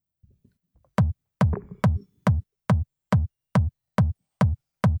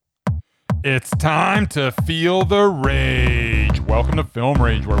It's time to feel the rage. Welcome to Film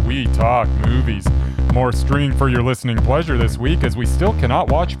Rage, where we talk movies. More streaming for your listening pleasure this week, as we still cannot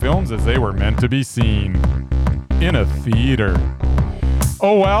watch films as they were meant to be seen in a theater.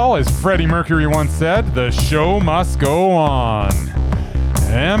 Oh well, as Freddie Mercury once said, the show must go on.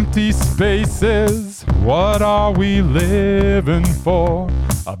 Empty spaces, what are we living for?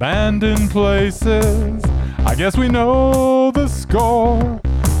 Abandoned places, I guess we know the score.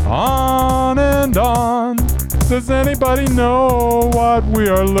 On and on, does anybody know what we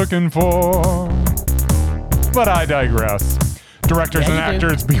are looking for? But I digress. Directors and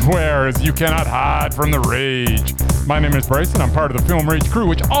actors, beware, as you cannot hide from the rage. My name is Bryce, and I'm part of the Film Rage crew,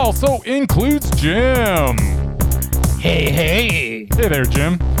 which also includes Jim. Hey. Hey there,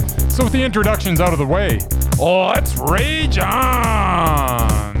 Jim. So with the introductions out of the way, let's rage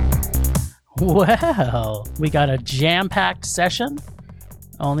on! Well, we got a jam-packed session.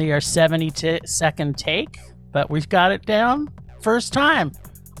 Only our 70-second take, but we've got it down. First time.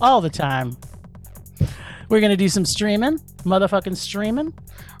 All the time. We're going to do some streaming. Motherfucking streaming.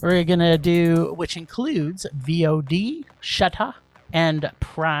 We're going to do, which includes VOD, Shudder, and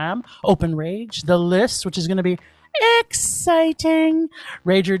Prime, Open Rage, The List, which is going to be exciting,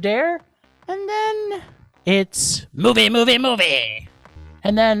 Rage or Dare, and then it's movie.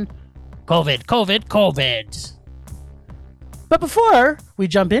 And then COVID. But before we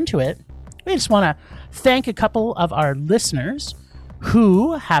jump into it, we just want to thank a couple of our listeners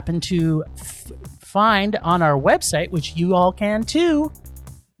who happen to find on our website, which you all can too.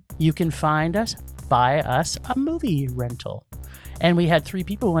 You can buy us a movie rental. And we had 3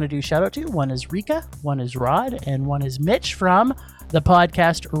 people we want to do a shout out to. One is Rika, one is Rod, and one is Mitch from the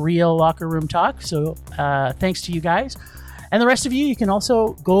podcast Real Locker Room Talk. So thanks to you guys. And the rest of you can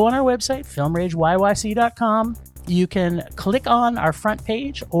also go on our website, filmrageyyc.com. You can click on our front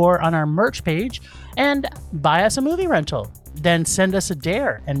page or on our merch page and buy us a movie rental. Then send us a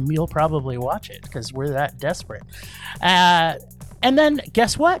dare and we'll probably watch it because we're that desperate. And then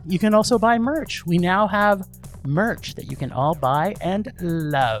guess what? You can also buy merch. We now have merch that you can all buy and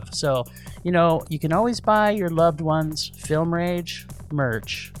love. So, you can always buy your loved ones Film Rage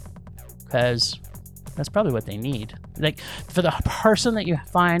merch because that's probably what they need. Like for the person that you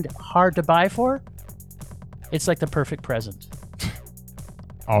find hard to buy for, it's like the perfect present.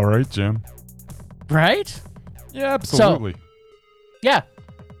 All right, Jim. Right? Yeah, absolutely. So, yeah.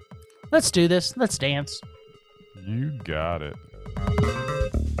 Let's do this. Let's dance. You got it.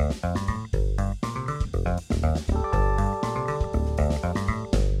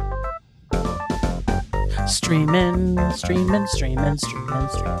 Streaming.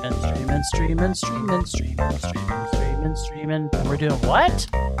 And we're doing what?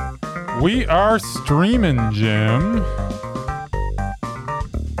 We are streaming, Jim.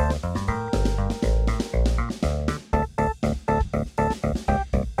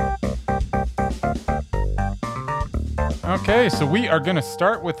 Okay, so we are going to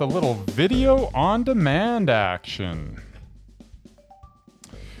start with a little video on demand action.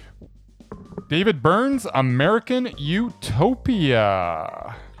 David Byrne's American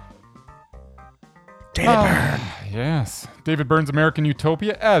Utopia. David Byrne. Yes. David Byrne's American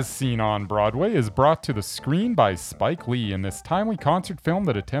Utopia, as seen on Broadway, is brought to the screen by Spike Lee in this timely concert film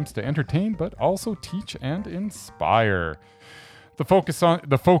that attempts to entertain but also teach and inspire. The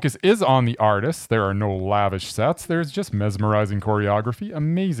focus is on the artists. There are no lavish sets. There's just mesmerizing choreography,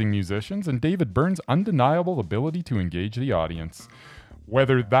 amazing musicians, and David Byrne's undeniable ability to engage the audience.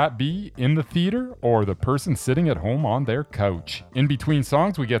 Whether that be in the theater or the person sitting at home on their couch. In between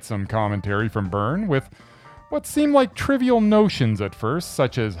songs, we get some commentary from Byrne with what seem like trivial notions at first,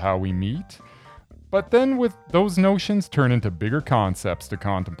 such as how we meet. But then with those notions turn into bigger concepts to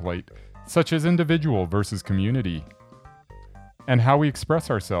contemplate, such as individual versus community, and how we express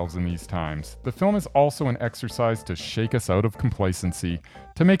ourselves in these times. The film is also an exercise to shake us out of complacency,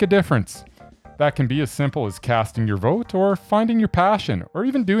 to make a difference. That can be as simple as casting your vote, or finding your passion, or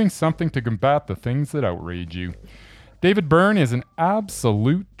even doing something to combat the things that outrage you. David Byrne is an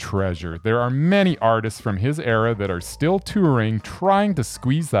absolute treasure. There are many artists from his era that are still touring, trying to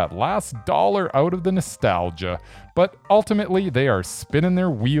squeeze that last dollar out of the nostalgia, but ultimately they are spinning their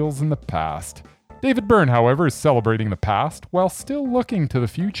wheels in the past. David Byrne, however, is celebrating the past while still looking to the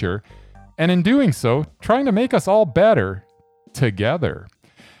future, and in doing so, trying to make us all better together.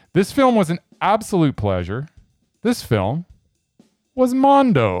 This film was an absolute pleasure. This film was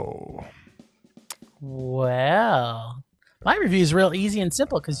Mondo. Well, my review is real easy and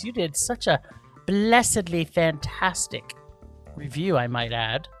simple because you did such a blessedly fantastic review, I might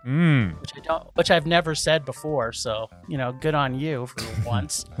add, Mm. which I've never said before. So good on you for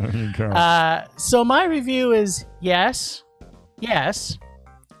once. There you go. So my review is yes, yes,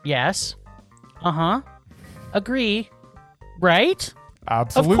 yes, agree, right?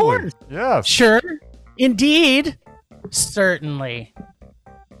 Absolutely. Of course. Yes. Sure, indeed, certainly.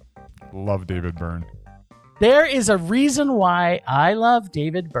 Love David Byrne. There is a reason why I love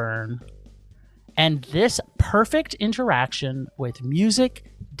David Byrne, and this perfect interaction with music,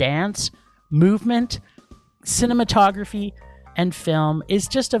 dance, movement, cinematography, and film is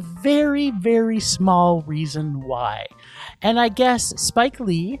just a very, very small reason why. And I guess Spike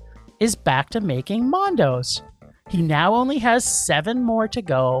Lee is back to making Mondos. He now only has 7 more to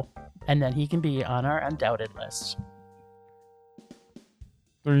go, and then he can be on our undoubted list.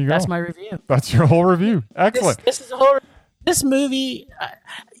 There you go. That's my review. That's your whole review. Excellent. This movie.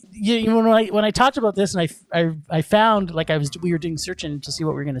 When I talked about this, and I found we were doing searching to see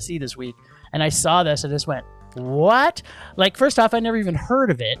what we were going to see this week, and I saw this, and I just went, what? Like, first off, I never even heard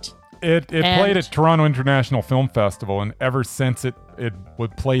of it. It played at Toronto International Film Festival, and ever since it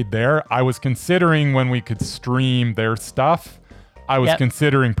would played there, I was considering when we could stream their stuff. I was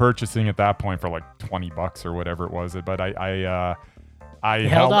considering purchasing at that point for like $20 or whatever it was, but I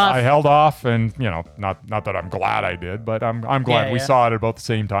held off, and not that I'm glad I did, but I'm glad we saw it at about the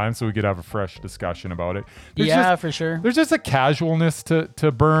same time, so we could have a fresh discussion about it. For sure. There's just a casualness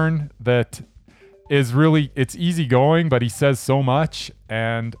to Byrne that is really, it's easygoing, but he says so much,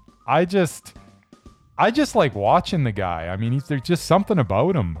 and I just like watching the guy. I mean, there's just something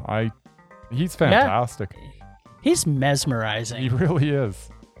about him. He's fantastic. He's mesmerizing. He really is.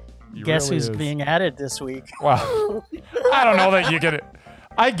 Guess who's being added this week? Wow. I don't know that you get it.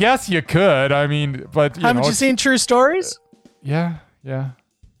 I guess you could. I mean, but haven't you seen True Stories? Yeah. Yeah,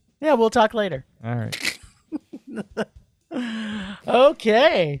 we'll talk later. All right.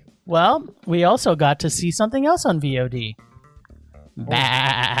 Okay. Well, we also got to see something else on VOD.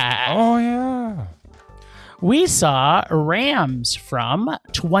 Oh yeah. We saw Rams from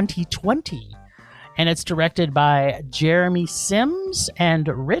 2020. And it's directed by Jeremy Sims and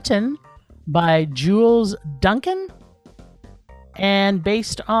written by Jules Duncan, and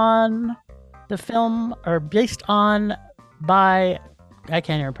based on I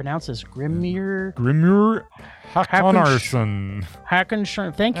can't even pronounce this, Grimur Hakansson.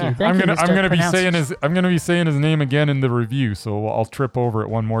 Thank you. I'm gonna be saying his name again in the review, so I'll trip over it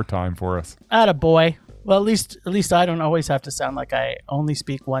one more time for us. Attaboy. Well, at least I don't always have to sound like I only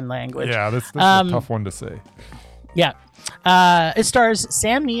speak one language. Yeah, this is a tough one to say. Yeah. It stars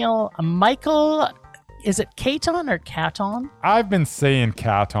Sam Neill, Michael, is it Caton or Caton? I've been saying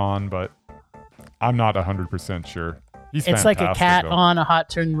Caton, but I'm not 100% sure. He's It's fantastic, like a cat though. on a hot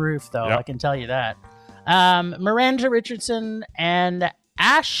tin roof, though. Yep. I can tell you that. Miranda Richardson and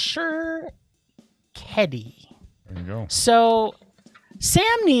Asher Keddy. There you go. So Sam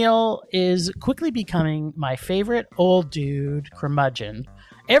Neill is quickly becoming my favorite old dude curmudgeon.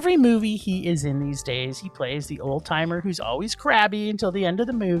 Every movie he is in these days, he plays the old timer who's always crabby until the end of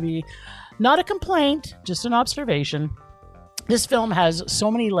the movie. Not a complaint, just an observation. This film has so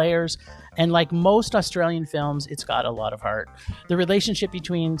many layers, and like most Australian films, it's got a lot of heart. The relationship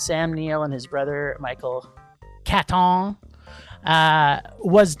between Sam Neill and his brother, Michael Caton,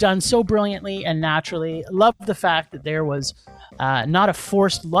 was done so brilliantly and naturally. Loved the fact that there was not a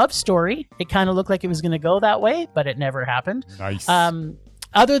forced love story. It kind of looked like it was going to go that way, but it never happened. Nice.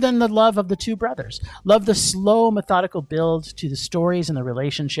 Other than the love of the two brothers. Love the slow, methodical build to the stories and the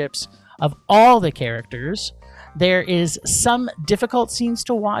relationships of all the characters. There is some difficult scenes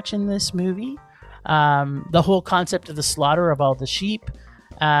to watch in this movie. The whole concept of the slaughter of all the sheep,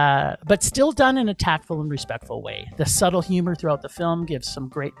 but still done in a tactful and respectful way. The subtle humor throughout the film gives some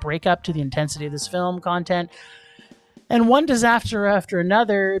great breakup to the intensity of this film content. And one disaster after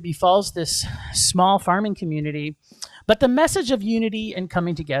another befalls this small farming community. But the message of unity and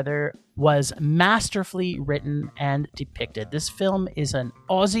coming together was masterfully written and depicted. This film is an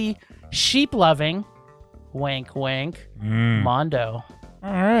Aussie sheep-loving, wink, wink, Mondo.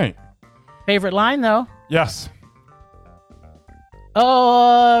 All right. Favorite line, though? Yes.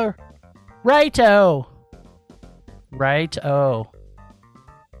 Oh, righto. Righto.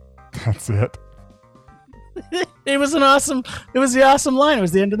 That's it. It was the awesome line. It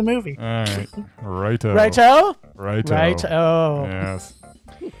was the end of the movie. All right. Righto. Righto? Righto. Righto. Yes.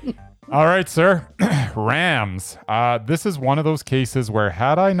 All right, sir. Rams. This is one of those cases where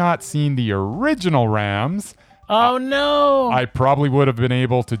had I not seen the original Rams, Oh, no. I probably would have been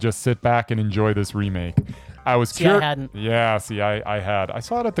able to just sit back and enjoy this remake. I was See, I hadn't. Yeah, see, I had. I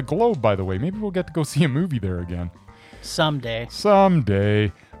saw it at the Globe, by the way. Maybe we'll get to go see a movie there again. Someday.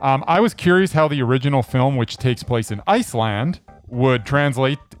 Someday. I was curious how the original film, which takes place in Iceland, would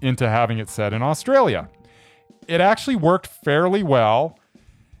translate into having it set in Australia. It actually worked fairly well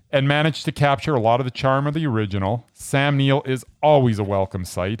and managed to capture a lot of the charm of the original. Sam Neill is always a welcome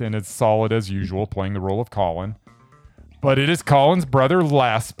sight and is solid as usual, playing the role of Colin. But it is Colin's brother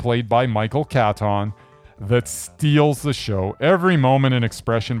Les, played by Michael Caton, that steals the show. Every moment and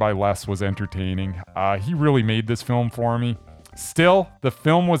expression by Les was entertaining. He really made this film for me. Still, the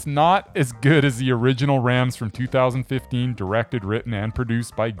film was not as good as the original Rams from 2015, directed, written, and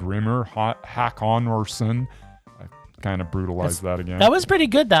produced by Grimmer Håkansson. I kind of brutalized that again. That was pretty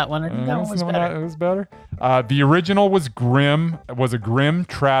good, that one. I think that one was better. It was better. The original was a grim,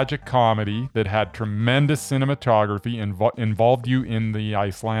 tragic comedy that had tremendous cinematography, involved you in the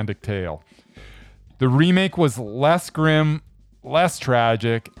Icelandic tale. The remake was less grim, less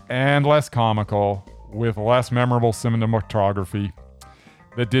tragic, and less comical, with less memorable cinematography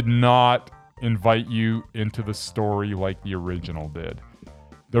that did not invite you into the story like the original did.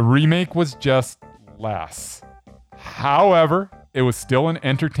 The remake was just less. However, it was still an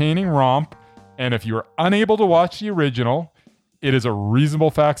entertaining romp, and if you're unable to watch the original, it is a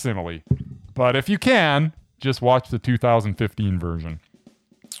reasonable facsimile. But if you can, just watch the 2015 version.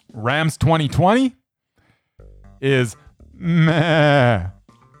 Rams 2020 is meh.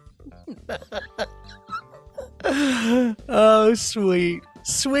 Oh, sweet.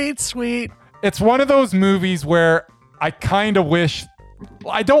 Sweet. It's one of those movies where I kind of wish,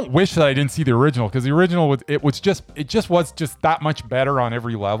 I don't wish that I didn't see the original, because the original was just that much better on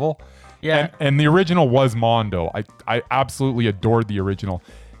every level. Yeah. And the original was Mondo. I absolutely adored the original.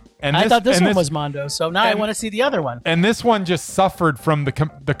 And I thought this one was Mondo, so now I want to see the other one. And this one just suffered from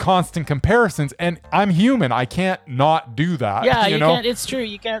the constant comparisons, and I'm human. I can't not do that. Yeah, you know? can't. It's true.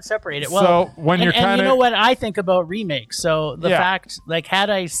 You can't separate it. So Well, when you're and kind you of, know what I think about remakes. So the Yeah. fact, like, had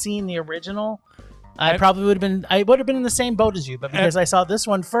I seen the original, I probably would have been. I would have been in the same boat as you, but because I saw this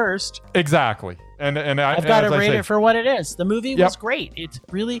one first, exactly, and I've got to as I rate say, it for what it is. The movie was great. It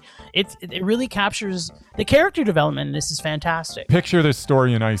really captures the character development. This is fantastic. Picture this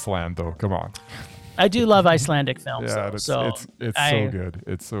story in Iceland, though. Come on. I do love Icelandic films. Yeah, though, it's so so good.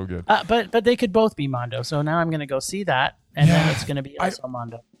 It's so good. But they could both be Mondo. So now I'm going to go see that, and then it's going to be also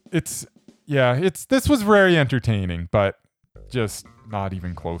Mondo. This was very entertaining, but just not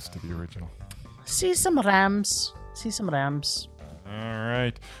even close to the original. See some Rams. All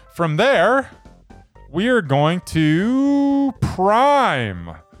right. From there, we are going to Prime.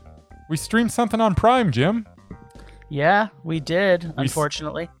 We streamed something on Prime, Jim. Yeah, we did.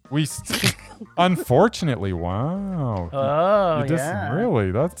 Unfortunately. Unfortunately, wow. Oh, yeah.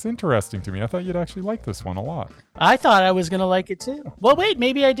 Really? That's interesting to me. I thought you'd actually like this one a lot. I thought I was going to like it too. Well, wait,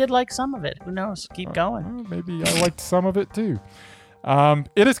 maybe I did like some of it. Who knows? Keep going. Well, maybe I liked some of it too.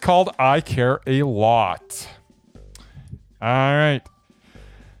 It is called I Care a Lot. All right.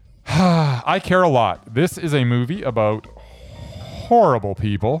 I Care a Lot. This is a movie about horrible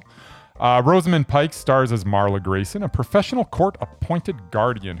people. Rosamund Pike stars as Marla Grayson, a professional court-appointed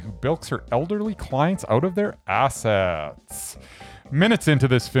guardian who bilks her elderly clients out of their assets. Minutes into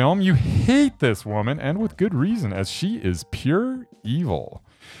this film, you hate this woman, and with good reason, as she is pure evil.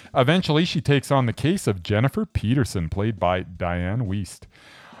 Eventually, she takes on the case of Jennifer Peterson, played by Diane Wiest,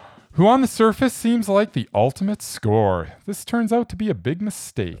 who on the surface seems like the ultimate score. This turns out to be a big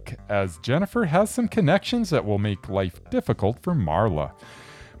mistake, as Jennifer has some connections that will make life difficult for Marla.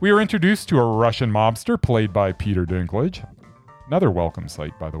 We are introduced to a Russian mobster played by Peter Dinklage. Another welcome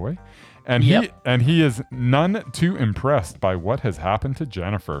sight, by the way. And he is none too impressed by what has happened to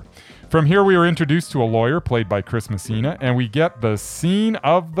Jennifer. From here, we are introduced to a lawyer played by Chris Messina, and we get the scene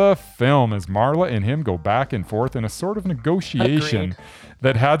of the film as Marla and him go back and forth in a sort of negotiation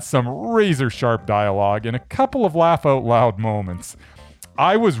that had some razor-sharp dialogue and a couple of laugh-out-loud moments.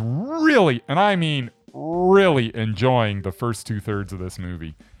 I was really, and I mean really, enjoying the first two-thirds of this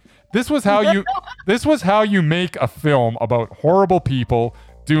movie. This was how you make a film about horrible people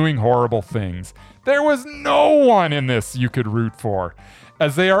doing horrible things. There was no one in this you could root for,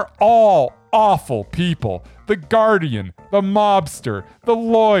 as they are all awful people. The guardian, the mobster, the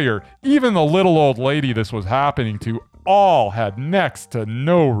lawyer, even the little old lady this was happening to, all had next to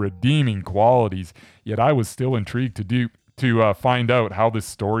no redeeming qualities. Yet I was still intrigued to find out how this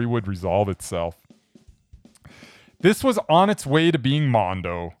story would resolve itself. This was on its way to being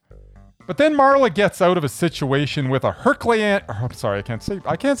Mondo. But then Marla gets out of a situation with a Herculean... Oh, I'm sorry,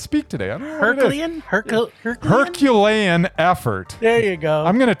 I can't speak today. I don't know Herculean? Herculean effort. There you go.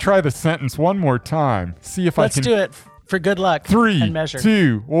 I'm going to try the sentence one more time. Let's do it for good luck. 3, and measure.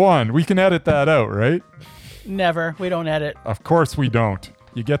 2, 1. We can edit that out, right? Never. We don't edit. Of course we don't.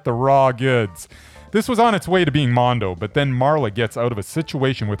 You get the raw goods. This was on its way to being Mondo, but then Marla gets out of a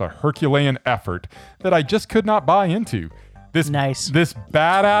situation with a Herculean effort that I just could not buy into. This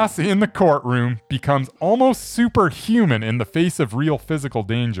badass in the courtroom becomes almost superhuman in the face of real physical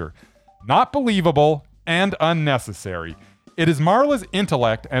danger. Not believable and unnecessary. It is Marla's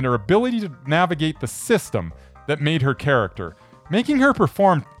intellect and her ability to navigate the system that made her character, making her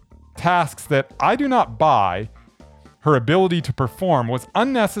perform tasks that I do not buy. Her ability to perform was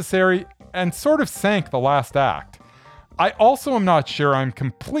unnecessary and sort of sank the last act. I also am not sure I'm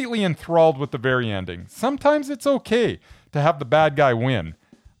completely enthralled with the very ending. Sometimes it's okay to have the bad guy win.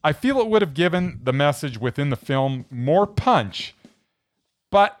 I feel it would have given the message within the film more punch,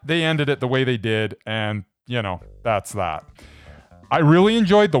 but they ended it the way they did, and, that's that. I really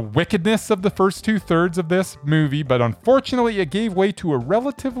enjoyed the wickedness of the first 2/3 of this movie, but unfortunately it gave way to a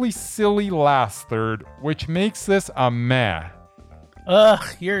relatively silly last third, which makes this a meh. Ugh,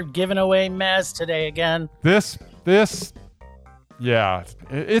 you're giving away mess today again. Yeah,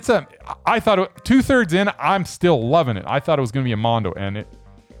 I thought 2/3 in, I'm still loving it. I thought it was going to be a Mondo, and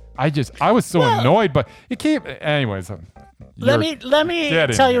I was so annoyed, but it came, anyways. Let me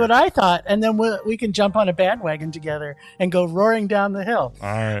tell you what I thought, and then we can jump on a bandwagon together and go roaring down the hill. All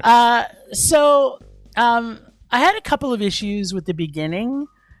right. I had a couple of issues with the beginning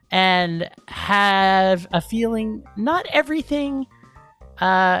and have a feeling not everything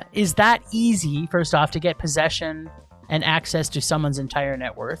is that easy, first off, to get possession and access to someone's entire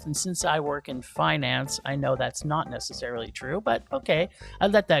net worth. And since I work in finance, I know that's not necessarily true, but okay, I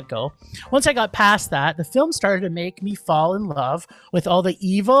let that go. Once I got past that, the film started to make me fall in love with all the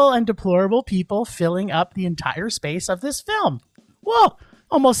evil and deplorable people filling up the entire space of this film. Whoa,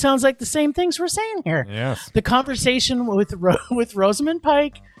 almost sounds like the same things we're saying here. Yes. The conversation with Rosamund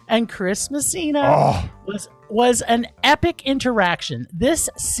Pike and Chris Messina was an epic interaction. This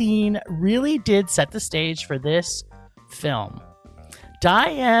scene really did set the stage for this film.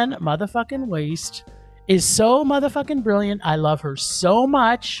 Diane motherfucking Waste is so motherfucking brilliant. I love her so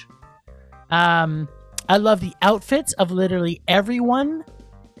much. I love the outfits of literally everyone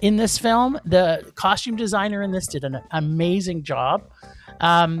in this film. The costume designer in this did an amazing job.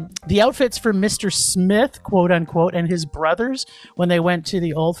 The outfits for Mr. Smith, quote unquote, and his brothers when they went to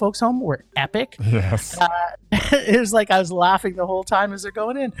the old folks home were epic. Yes. It was like I was laughing the whole time as they're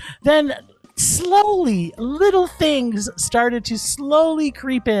going in. Then slowly, little things started to slowly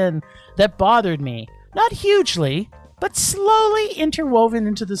creep in that bothered me. Not hugely, but slowly interwoven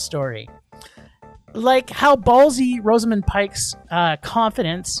into the story. Like how ballsy Rosamund Pike's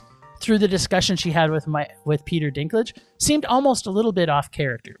confidence through the discussion she had with Peter Dinklage seemed almost a little bit off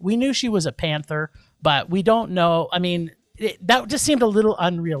character. We knew she was a Panther, but we don't know. I mean, that just seemed a little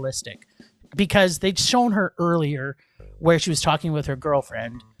unrealistic because they'd shown her earlier where she was talking with her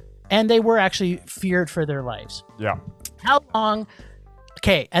girlfriend, and they were actually feared for their lives. Yeah. How long?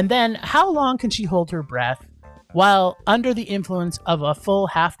 Okay, and then how long can she hold her breath while under the influence of a full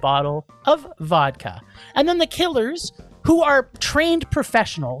half bottle of vodka? And then the killers, who are trained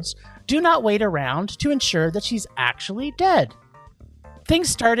professionals, do not wait around to ensure that she's actually dead. Things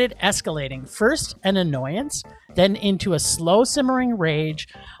started escalating. First an annoyance, then into a slow simmering rage.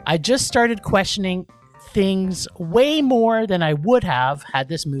 I just started questioning things way more than I would have had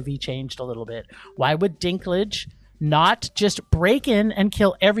this movie changed a little bit. Why would Dinklage not just break in and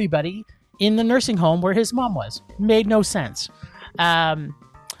kill everybody in the nursing home where his mom was? Made no sense.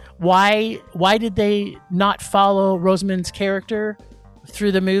 Why did they not follow Rosamund's character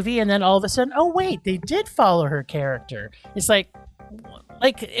through the movie, and then all of a sudden, oh wait, they did follow her character? It's like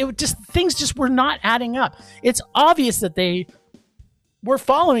it just, things just were not adding up. It's obvious that they were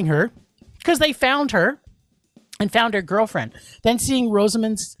following her because they found her and found her girlfriend. Then seeing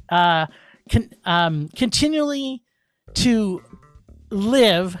Rosamund's continually to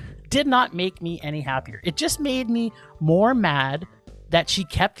live did not make me any happier. It just made me more mad that she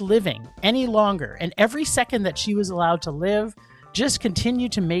kept living any longer. And every second that she was allowed to live just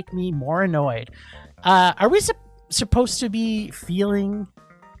continued to make me more annoyed. Are we supposed to be feeling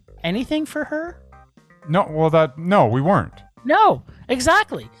anything for her? No, we weren't. No,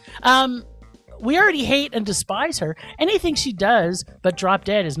 exactly. We already hate and despise her. Anything she does but drop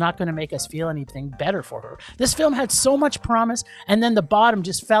dead is not going to make us feel anything better for her. This film had so much promise, and then the bottom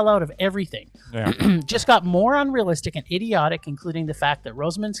just fell out of everything. Yeah. Just got more unrealistic and idiotic, including the fact that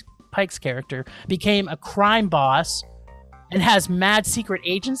Rosamund Pike's character became a crime boss and has mad secret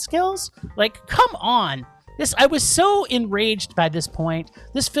agent skills. Like, come on. I was so enraged by this point.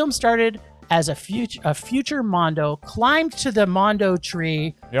 This film started as a future Mondo, climbed to the Mondo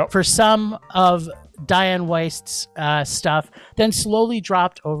tree for some of Diane Weist's stuff, then slowly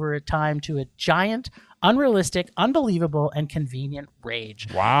dropped over time to a giant, unrealistic, unbelievable, and convenient rage.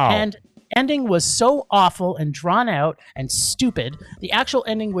 Wow. And ending was so awful and drawn out and stupid. The actual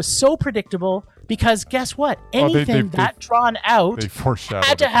ending was so predictable because guess what? Anything that drawn out they foreshadowed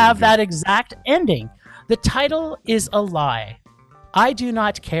had to have that exact ending. The title is a lie. I do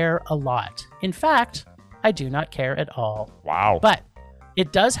not care a lot. In fact, I do not care at all. Wow. But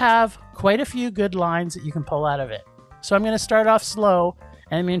it does have quite a few good lines that you can pull out of it. So I'm going to start off slow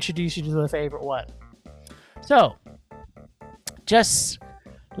and I'm going to introduce you to the favorite one. So,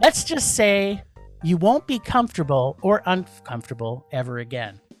 let's just say you won't be comfortable or uncomfortable ever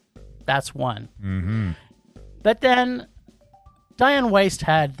again. That's one. Mm-hmm. But then Diane Weist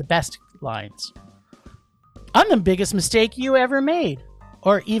had the best lines. I'm the biggest mistake you ever made.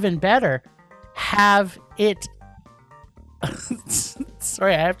 Or even better, have it...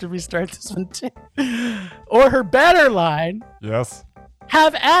 Sorry, I have to restart this one too. Or her better line. Yes.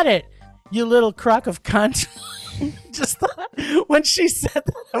 Have at it, you little crock of cunt. Just thought, when she said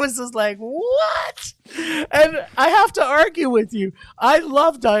that, I was just like, what? And I have to argue with you. I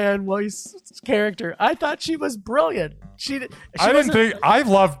love Diane Weist's character. I thought she was brilliant. I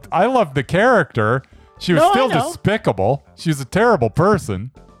loved the character. She was still despicable. She was a terrible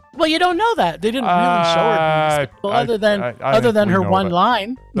person. Well, you don't know that. They didn't really show her being despicable other than her one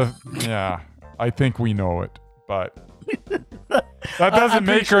line. Yeah, I think we know it, but that doesn't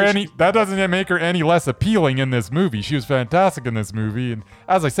make her any less appealing in this movie. She was fantastic in this movie, and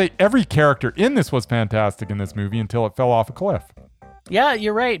as I say, every character in this was fantastic in this movie until it fell off a cliff. Yeah,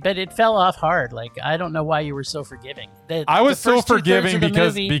 you're right, but it fell off hard. Like, I don't know why you were so forgiving. I was so forgiving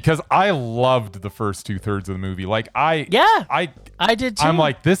because I loved the first 2/3 of the movie. Like I did too. I'm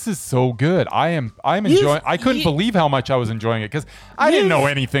like, this is so good. I'm enjoying. I couldn't believe how much I was enjoying it because I didn't know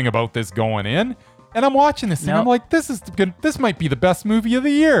anything about this going in, and I'm watching this and I'm like, this is good. This might be the best movie of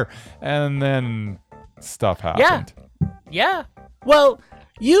the year, and then stuff happened. Yeah. Well,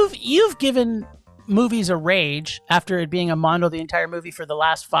 you've given movies a rage after it being a mondo the entire movie for the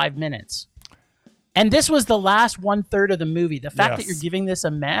last 5 minutes. And this was the last 1/3 of the movie. The fact that you're giving this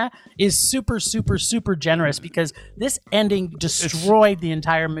a meh is super, super, super generous because this ending destroyed the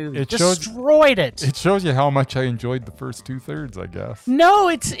entire movie. It shows you how much I enjoyed the first 2/3, I guess.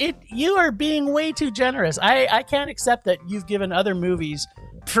 No, you are being way too generous. I can't accept that you've given other movies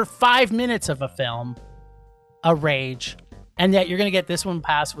for 5 minutes of a film a rage and that you're going to get this one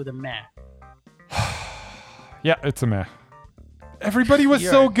passed with a meh. Yeah, it's a meh. Everybody was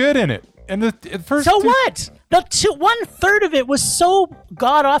so good in it. And the first what? The 1/3 of it was so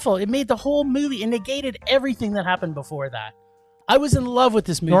god awful. It made the whole movie and negated everything that happened before that. I was in love with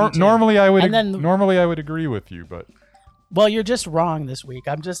this movie. Normally I would agree with you, but well, you're just wrong this week.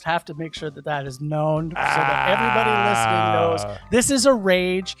 I just have to make sure that is known so that everybody listening knows this is a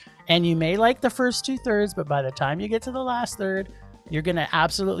rage. And you may like the first 2/3, but by the time you get to the last third, you're going to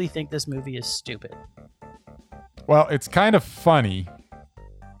absolutely think this movie is stupid. Well, it's kind of funny.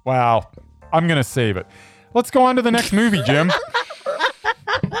 Wow. I'm going to save it. Let's go on to the next movie, Jim.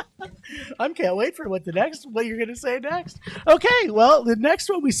 I can't wait for what you're going to say next. Okay, well, the next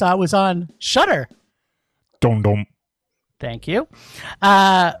one we saw was on Shudder. Dum dum. Thank you.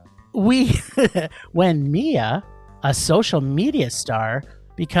 When Mia, a social media star,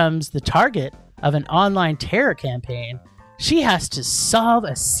 becomes the target of an online terror campaign, she has to solve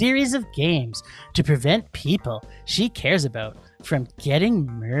a series of games to prevent people she cares about from getting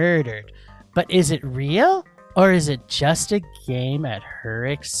murdered. But is it real or is it just a game at her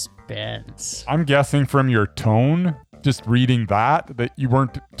expense? I'm guessing from your tone, just reading that you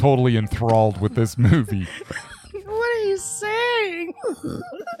weren't totally enthralled with this movie. What are you saying?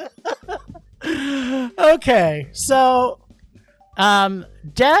 Okay, so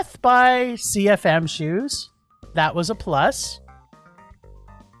death by CFM shoes. That was a plus.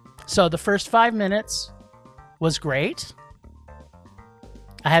 So the first 5 minutes was great.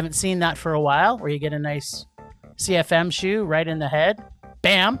 I haven't seen that for a while, where you get a nice CFM shoe right in the head.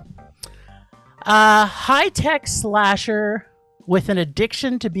 Bam. High-tech slasher with an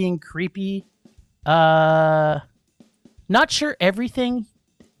addiction to being creepy. Not sure everything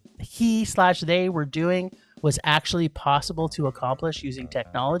he/they were doing was actually possible to accomplish using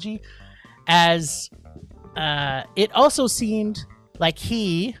technology, as it also seemed like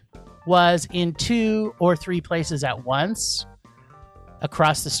he was in 2 or 3 places at once,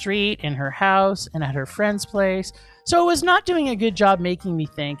 across the street, in her house, and at her friend's place. So it was not doing a good job making me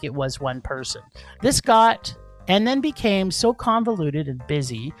think it was one person. This got and then became so convoluted and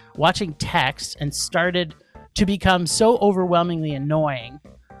busy watching text and started to become so overwhelmingly annoying.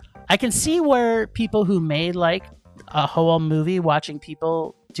 I can see where people who made like a whole movie watching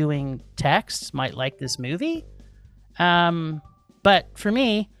people doing text might like this movie. But for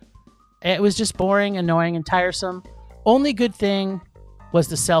me, it was just boring, annoying, and tiresome. Only good thing was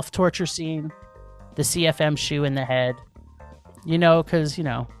the self-torture scene, the CFM shoe in the head. Because,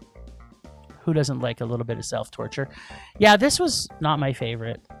 who doesn't like a little bit of self-torture? Yeah, this was not my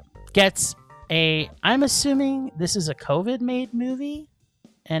favorite. I'm assuming this is a COVID-made movie,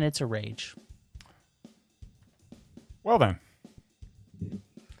 and it's a rage. Well then.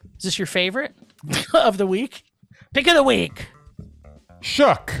 Is this your favorite of the week? Pick of the week.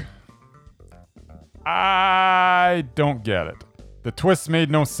 Shook. I don't get it. The twists made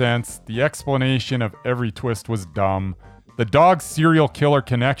no sense. The explanation of every twist was dumb. The dog serial killer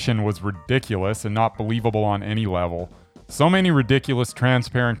connection was ridiculous and not believable on any level. So many ridiculous,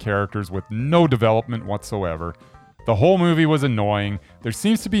 transparent characters with no development whatsoever. The whole movie was annoying. There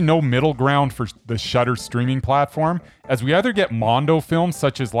seems to be no middle ground for the Shudder streaming platform, as we either get Mondo films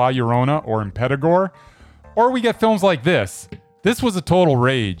such as La Llorona or Impetigore, or we get films like this. This was a total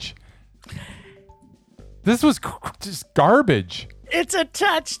rage. This was just garbage. It's a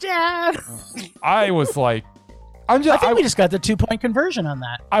touchdown. I was like, I think we just got the 2-point conversion on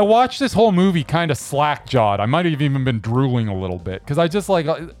that. I watched this whole movie kind of slack-jawed. I might have even been drooling a little bit because I just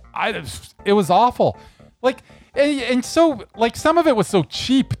it was awful. Like, and so like some of it was so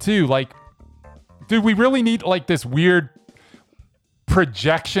cheap too. Like, did we really need like this weird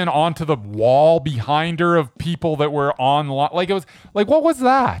projection onto the wall behind her of people that were online? Like it was like, what was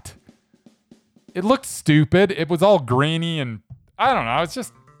that? It looked stupid. It was all grainy and I don't know. It's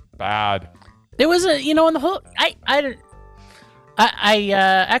just bad. There was in the whole. I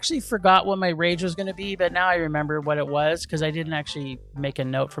actually forgot what my rage was going to be, but now I remember what it was because I didn't actually make a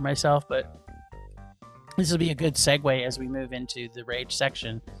note for myself. But this will be a good segue as we move into the rage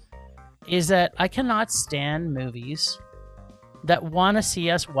section. Is that I cannot stand movies that want to see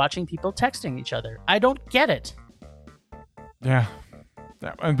us watching people texting each other. I don't get it. Yeah.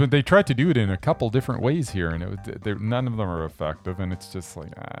 But they tried to do it in a couple different ways here, and none of them are effective. And it's just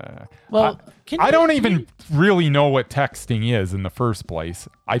like, I don't even really know what texting is in the first place.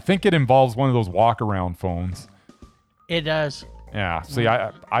 I think it involves one of those walk-around phones. It does. Yeah. See,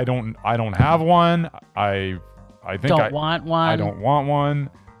 I don't have one. I think I want one. I don't want one.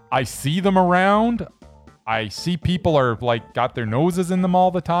 I see them around. I see people are like got their noses in them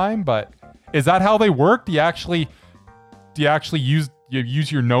all the time. But is that how they work? Do you actually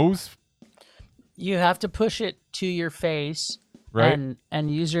use your nose? You have to push it to your face, right?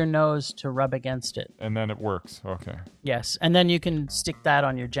 And use your nose to rub against it. And then it works. Okay. Yes, and then you can stick that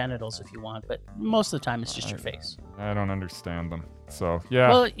on your genitals if you want, but most of the time it's just your face. I don't understand them. So, yeah.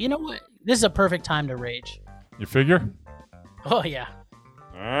 Well, you know what? This is a perfect time to rage. You figure? Oh, yeah.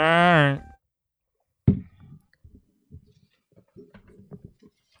 All right.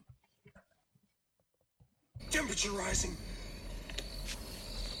 Temperature rising.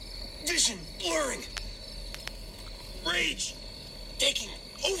 Vision blurring. Rage taking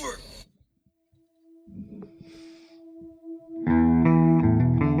over.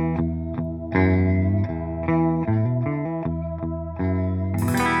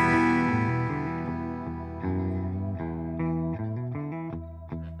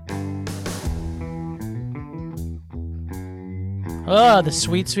 Oh, the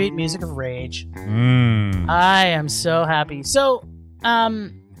sweet, sweet music of rage. I am so happy. So,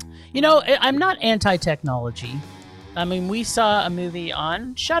 I'm not anti-technology. I mean, we saw a movie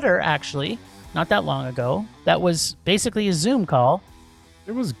on Shudder, actually, not that long ago. That was basically a Zoom call.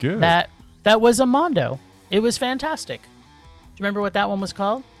 It was good. That was a Mondo. It was fantastic. Do you remember what that one was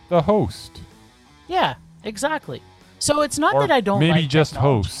called? The Host. Yeah, exactly. So it's not that I don't maybe like just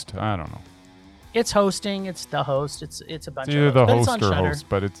technology. Host. I don't know. It's hosting. It's the host. It's a bunch It's either of the hosts, host but it's on or Shudder. host,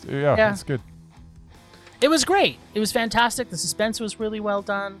 but it's good. It was great. It was fantastic. The suspense was really well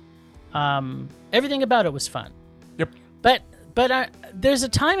done. Everything about it was fun. Yep. But there's a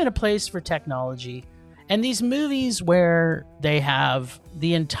time and a place for technology, and these movies where they have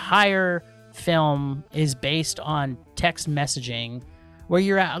the entire film is based on text messaging, where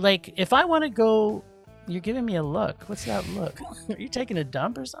you're at, like, if I want to go, you're giving me a look. What's that look? Are you taking a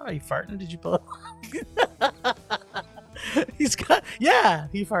dump or something? Are you farting? Did you pull? He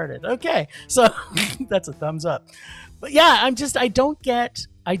farted. Okay, so that's a thumbs up. But yeah, I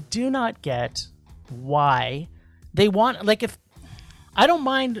do not get why they want, like, if I don't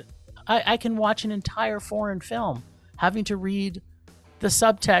mind, I can watch an entire foreign film having to read the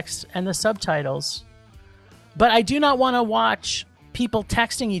subtext and the subtitles, but I do not want to watch people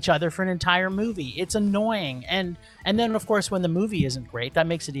texting each other for an entire movie. It's annoying. And then of course when the movie isn't great, that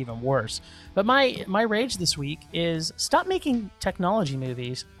makes it even worse. But my rage this week is stop making technology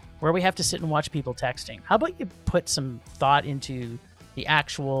movies where we have to sit and watch people texting. How about you put some thought into the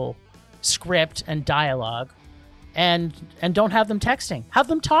actual script and dialogue and don't have them texting. Have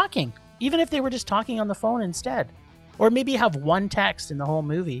them talking. Even if they were just talking on the phone instead. Or maybe have one text in the whole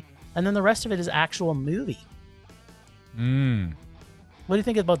movie and then the rest of it is actual movie. What do you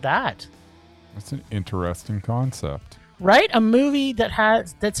think about that? That's an interesting concept. Right? A movie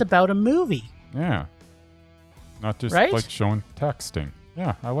that's about a movie. Yeah. Not just Right? like showing texting.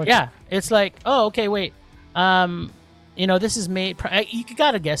 Yeah, I like Yeah. It's like, oh, okay, wait. This is made... You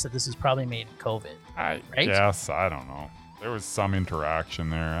gotta guess that this is probably made in COVID. I right? guess. I don't know. There was some interaction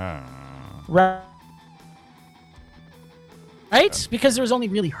there. I don't know. Right? Because there was only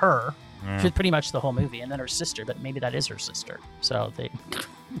really her Yeah. for pretty much the whole movie, and then her sister, but maybe that is her sister. So they...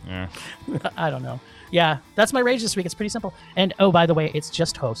 Yeah. I don't know. Yeah, that's my rage this week. It's pretty simple. And oh, by the way, it's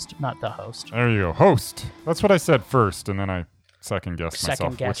just host, not the host. There you go. Host. That's what I said first, and then I second-guessed myself,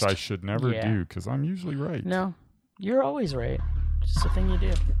 Second-guessed. which I should never Yeah. do because I'm usually right. No, you're always right. It's just a thing you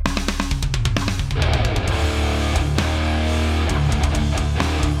do.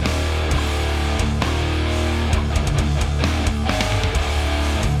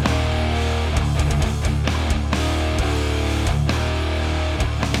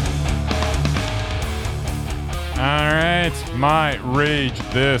 All right, my rage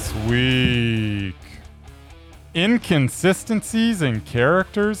this week. Inconsistencies in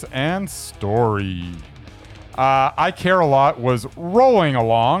characters and story. I Care a Lot was rolling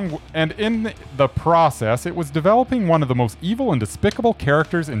along, and in the process, it was developing one of the most evil and despicable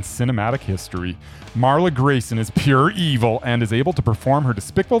characters in cinematic history. Marla Grayson is pure evil and is able to perform her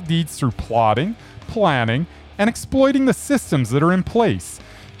despicable deeds through plotting, planning, and exploiting the systems that are in place.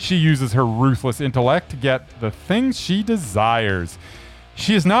 She uses her ruthless intellect to get the things she desires.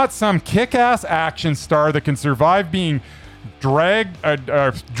 She is not some kick-ass action star that can survive being drugged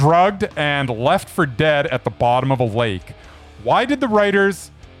and left for dead at the bottom of a lake. Why did the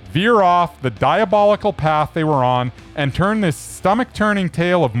writers veer off the diabolical path they were on and turn this stomach-turning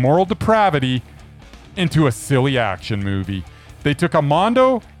tale of moral depravity into a silly action movie? They took a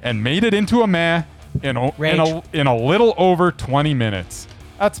Mondo and made it into a meh in a little over 20 minutes.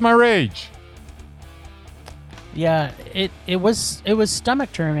 That's my rage. Yeah, it was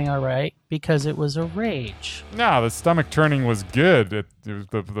stomach turning, all right, because it was a rage. No, the stomach turning was good. It was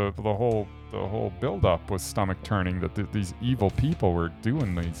the whole build up was stomach turning that these evil people were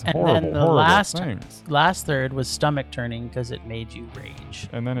doing these And horrible, then the horrible things. last third was stomach turning because it made you rage.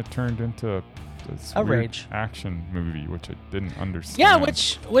 And then it turned into this A weird rage. action movie, which I didn't understand. Yeah,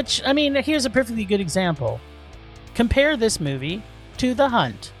 which I mean, here's a perfectly good example. Compare this movie to The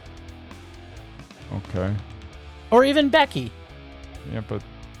Hunt, Okay. or even Becky. Yeah, but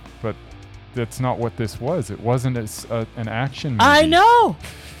that's not what this was. It wasn't an action movie. I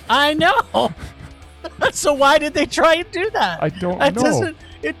know. So why did they try and do that? I don't know.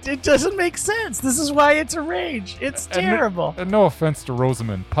 It doesn't make sense. This is why it's a rage. It's terrible. And no offense to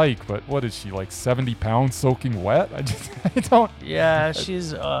Rosamund Pike, but what is she, like 70 pounds soaking wet? I don't. Yeah,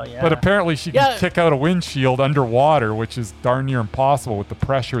 she's. Oh yeah. But apparently she can kick out a windshield underwater, which is darn near impossible with the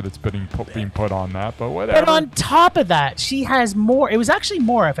pressure that's being put on that. But whatever. But on top of that, she has more. It was actually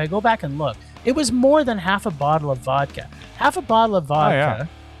more. If I go back and look, it was more than half a bottle of vodka. Half a bottle of vodka. Oh, yeah.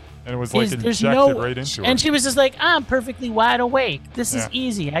 And it was like injected right into her. And she was just like, I'm perfectly wide awake. This is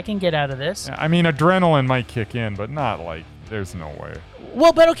easy. I can get out of this. Yeah, I mean, adrenaline might kick in, but not like, there's no way.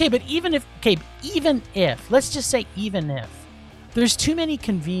 Well, but even if, let's just say even if, there's too many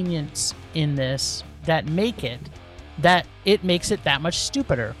convenience in this that makes it that much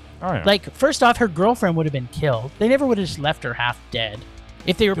stupider. Oh, yeah. Like, first off, her girlfriend would have been killed. They never would have just left her half dead.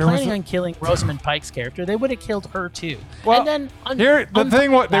 If they were planning on killing Rosamund Pike's character, they would have killed her too. Well, and then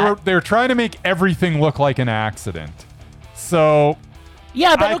they were trying to make everything look like an accident. So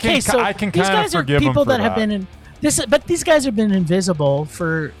yeah, but I okay, can, so I can these kind of guys are forgive people them for that have been in this, but these guys have been invisible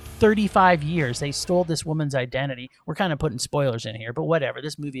for 35 years. They stole this woman's identity. We're kind of putting spoilers in here, but whatever.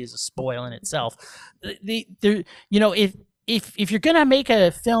 This movie is a spoil in itself. If you're gonna make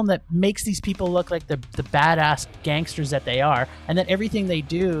a film that makes these people look like the badass gangsters that they are, and then everything they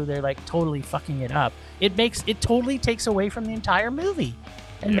do, they're like totally fucking it up, it totally takes away from the entire movie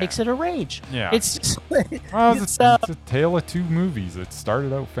and makes it a rage. Yeah. It's just it's a tale of two movies. It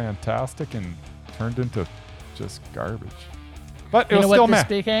started out fantastic and turned into just garbage. But it was still meh. This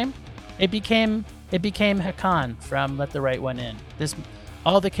became? It became Hakan from Let the Right One In.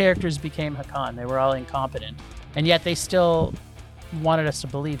 All the characters became Hakan. They were all incompetent. And yet they still wanted us to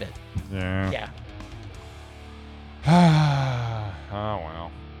believe it. Yeah. Yeah. Oh,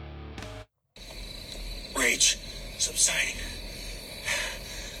 well. Rage subsiding.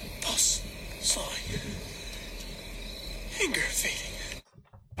 Pulse slowing. Anger fading.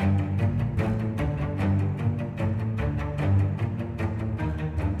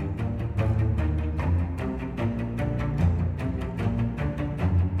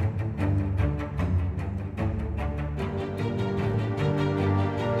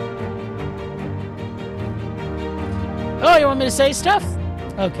 Oh, you want me to say stuff?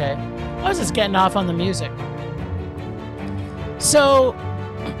 Okay. I was just getting off on the music. So,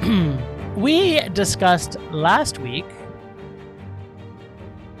 we discussed last week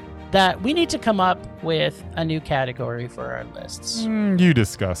that we need to come up with a new category for our lists. You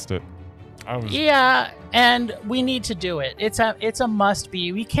discussed it. I was. Yeah, and we need to do it. It's a must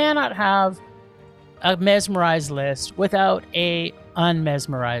be. We cannot have a mesmerized list without a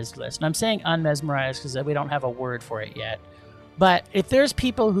unmesmerized list. And I'm saying unmesmerized because we don't have a word for it yet. But if there's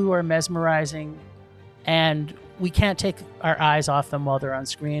people who are mesmerizing and we can't take our eyes off them while they're on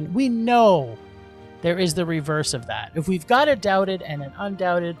screen, we know there is the reverse of that. If we've got a doubted and an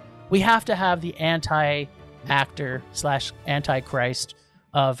undoubted, we have to have the anti-actor / antichrist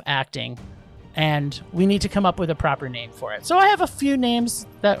of acting. And we need to come up with a proper name for it. So I have a few names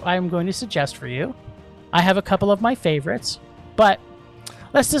that I'm going to suggest for you. I have a couple of my favorites, but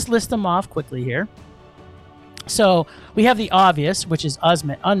let's just list them off quickly here. So we have the obvious, which is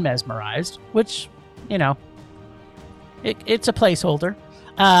unmesmerized, which, you know, it's a placeholder.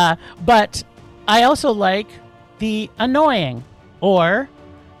 But I also like the annoying or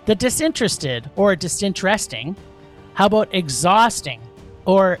the disinterested or disinteresting. How about exhausting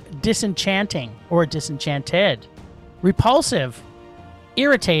or disenchanting or disenchanted? Repulsive,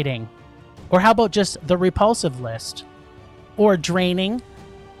 irritating, or how about just the repulsive list? Or draining,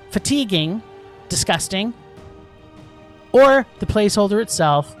 fatiguing, disgusting, or the placeholder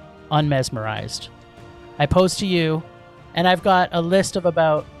itself, unmesmerized. I pose to you, and I've got a list of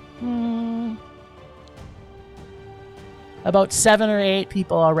about 7 or 8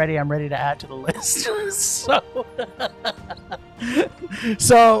 people already I'm ready to add to the list.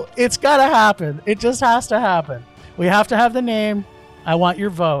 So it's got to happen. It just has to happen. We have to have the name. I want your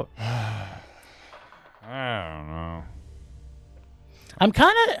vote. I don't know. I'm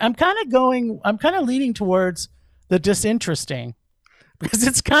kind of leaning towards the disinteresting, because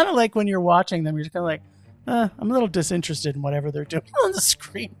it's kind of like when you're watching them, you're just kind of like, I'm a little disinterested in whatever they're doing on the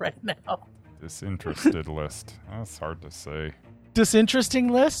screen right now. Disinterested list. That's hard to say. Disinteresting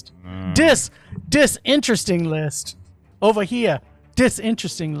list? Mm. Disinteresting list. Over here.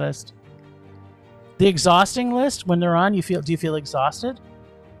 Disinteresting list. The exhausting list, when they're on, do you feel exhausted?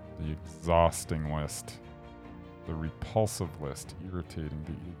 The exhausting list. The repulsive list. Irritating.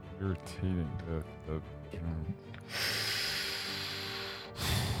 The irritating.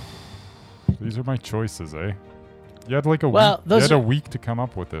 These are my choices, eh? You had like a week. You had a week to come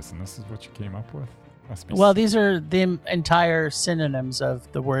up with this, and this is what you came up with. Must be. Well, these are the entire synonyms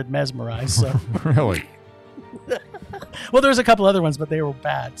of the word mesmerize. So. Really? Well, there's a couple other ones, but they were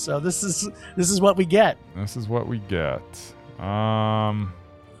bad. So this is what we get. This is what we get. Are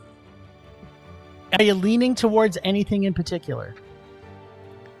you leaning towards anything in particular?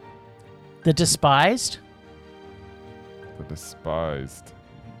 The despised? The despised.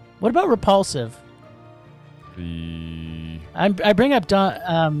 What about repulsive? I bring up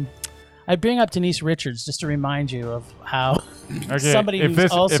Denise Richards just to remind you of how somebody who's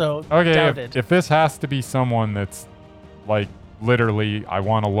doubted. If this has to be someone that's like literally I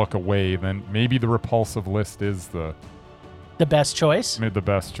want to look away, then maybe the repulsive list is the best choice. The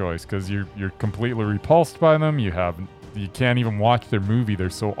best choice, because you're completely repulsed by them. You can't even watch their movie. They're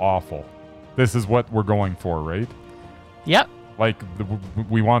so awful. This is what we're going for, right? Yep. Like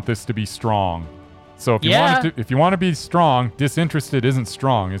we want this to be strong. So if you want to be strong, disinterested isn't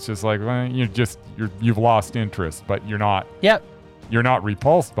strong. It's just like you've lost interest, but you're not. Yep. You're not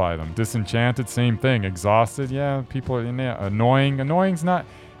repulsed by them. Disenchanted, same thing. Exhausted, yeah. People are in there. Annoying. Annoying's not.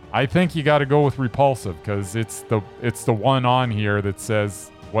 I think you got to go with repulsive, because it's the one on here that says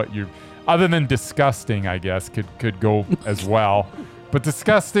what you. Other than disgusting, I guess could go as well, but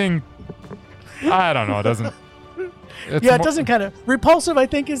disgusting. I don't know. It doesn't. It doesn't kind of repulsive. I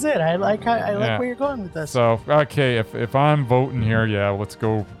think is it. I like where you're going with this. So okay, if I'm voting here, let's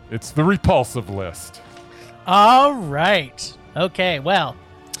go. It's the repulsive list. All right. Okay. Well,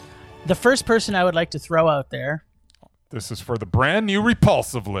 the first person I would like to throw out there. This is for the brand new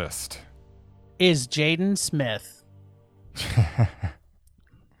repulsive list. Is Jaden Smith.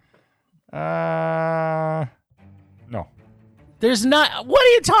 No. There's not. What are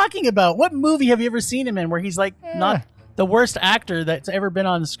you talking about? What movie have you ever seen him in where he's like not the worst actor that's ever been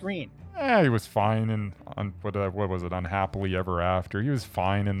on the screen? He was fine in what was it? Unhappily Ever After. He was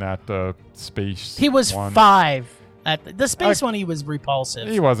fine in that space. He was one. 5 at the space one. He was repulsive.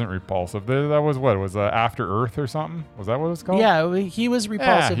 He wasn't repulsive. That was what? It was After Earth or something? Was that what it was called? Yeah, he was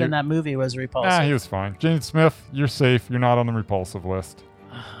repulsive, and that movie was repulsive. He was fine. Jaden Smith, you're safe. You're not on the repulsive list.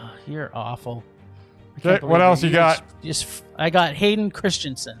 You're awful. Okay, what else you got? I got Hayden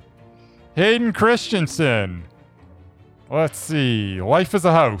Christensen. Hayden Christensen. Let's see. Life is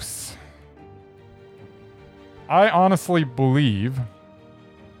a House. I honestly believe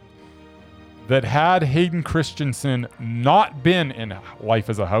that had Hayden Christensen not been in Life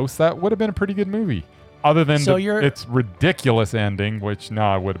is a House, that would have been a pretty good movie. Other than its ridiculous ending, which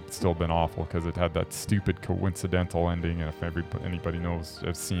it would have still been awful because it had that stupid coincidental ending. And if anybody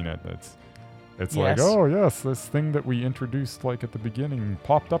has seen it, it's like, oh yes, this thing that we introduced like at the beginning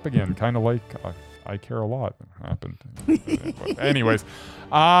popped up again, kind of like I Care a Lot happened. Anyways,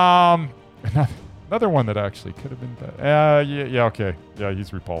 another one that actually could have been bad. Okay. Yeah,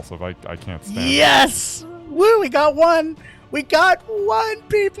 he's repulsive. I can't stand him. Yes! Woo, we got one! We got one,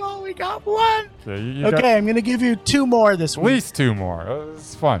 people! We got one! Okay, I'm going to give you 2 more this week. At least 2 more.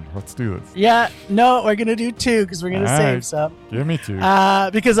 It's fun. Let's do this. Yeah, no, we're going to do 2 because we're going to save some. Give me 2.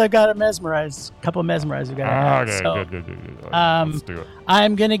 Because I've got a couple of mesmerize we got to have. Okay, so, good. Let's do it.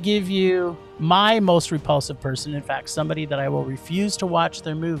 I'm going to give you my most repulsive person. In fact, somebody that I will refuse to watch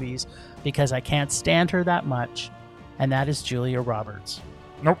their movies because I can't stand her that much, and that is Julia Roberts.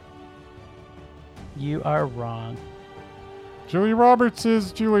 Nope. You are wrong. Julia Roberts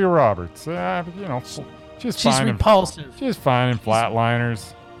is Julia Roberts. She's repulsive. She's fine in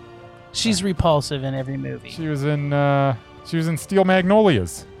Flatliners. She's repulsive in every movie. She was in Steel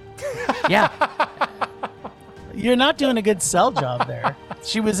Magnolias. Yeah. You're not doing a good sell job there.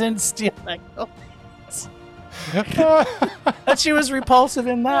 She was in Steel Magnolias. And she was repulsive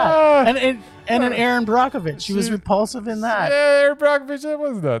in that. And in Aaron Brockovich, she was repulsive in that. Yeah, Aaron Brockovich, it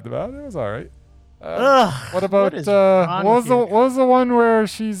wasn't that bad. It was all right. What about what was the one where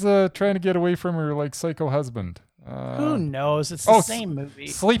she's trying to get away from her like psycho husband? Who knows? It's the same movie.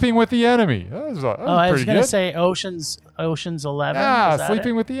 Sleeping with the Enemy. That was I was going to say Ocean's 11. Yeah,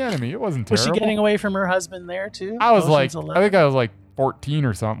 Sleeping with the Enemy. It wasn't terrible. Was she getting away from her husband there too? I think I was like 14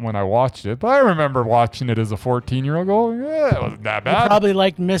 or something when I watched it, but I remember watching it as a 14-year-old going, yeah, it wasn't that bad. You probably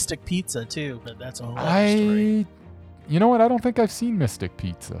liked Mystic Pizza too, but that's a whole other story. You know what? I don't think I've seen Mystic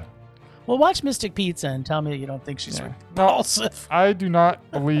Pizza. Well, watch Mystic Pizza and tell me that you don't think she's repulsive. No, I do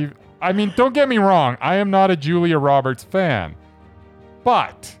not believe... I mean, don't get me wrong. I am not a Julia Roberts fan.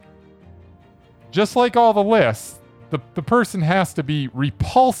 But, just like all the lists, the person has to be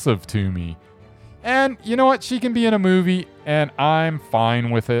repulsive to me. And you know what? She can be in a movie, and I'm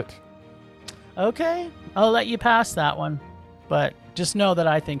fine with it. Okay. I'll let you pass that one. But just know that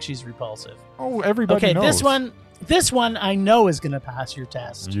I think she's repulsive. Oh, everybody knows. Okay, this one I know is going to pass your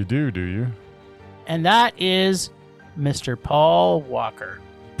test. You do you? And that is Mr. Paul Walker.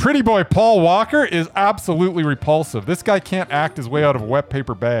 Pretty boy Paul Walker is absolutely repulsive. This guy can't act his way out of a wet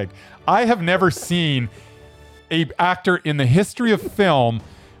paper bag. I have never seen an actor in the history of film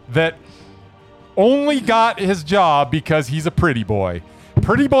that only got his job because he's a pretty boy.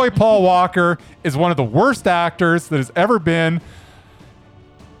 Pretty boy Paul Walker is one of the worst actors that has ever been.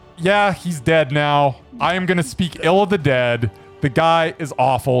 Yeah, he's dead now. I am going to speak ill of the dead. The guy is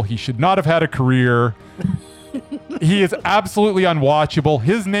awful. He should not have had a career. He is absolutely unwatchable.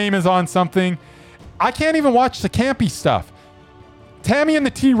 His name is on something. I can't even watch the campy stuff. Tammy and the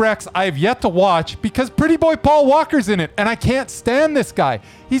T-Rex I have yet to watch because Pretty Boy Paul Walker's in it, and I can't stand this guy.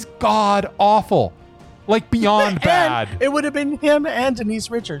 He's god awful. Like beyond bad. It would have been him and Denise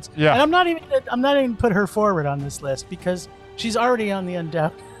Richards. Yeah. And I'm not even put her forward on this list because she's already on the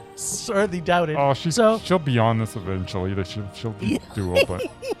undoubted. Sorely doubted. Oh, she'll be on this eventually. She'll be doable,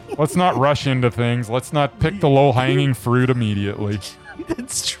 but let's not rush into things. Let's not pick the low-hanging fruit immediately.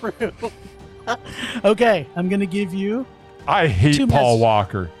 That's true. Okay, I'm gonna give you. I hate Paul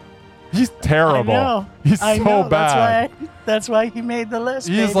Walker. He's terrible. I know. He's so bad. That's why he made the list.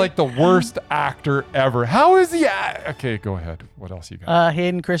 He's like the worst actor ever. How is he? Okay, go ahead. What else you got?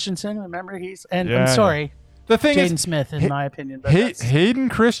 Hayden Christensen. Remember I'm sorry. The thing Jaden Smith, in my opinion. But Hayden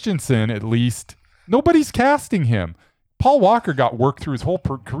Christensen, at least, nobody's casting him. Paul Walker got work through his whole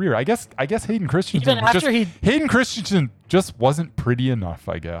career. I guess Hayden Christensen. Hayden Christensen just wasn't pretty enough.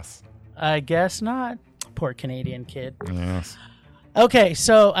 I guess. I guess not. Poor Canadian kid. Yes. Okay,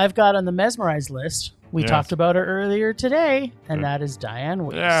 so I've got on the mesmerized list. We talked about her earlier today, and that is Diane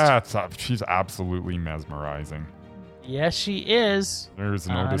Wiest. Yeah, she's absolutely mesmerizing. Yes, she is. There's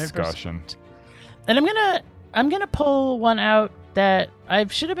no 100%. discussion. And I'm gonna pull one out that I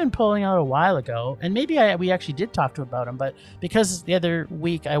should have been pulling out a while ago, and maybe we actually did talk to about him, but because the other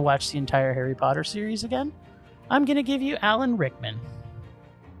week I watched the entire Harry Potter series again, I'm gonna give you Alan Rickman.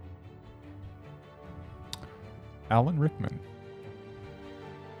 Alan Rickman.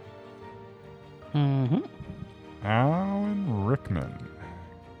 Mm-hmm. Alan Rickman.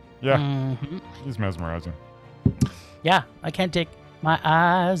 Yeah, Mm-hmm. he's mesmerizing. Yeah, I can't take my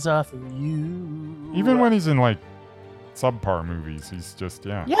eyes off of you. Even when he's in like subpar movies, he's just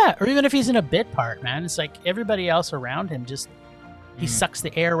Yeah, or even if he's in a bit part, man, it's like everybody else around him he sucks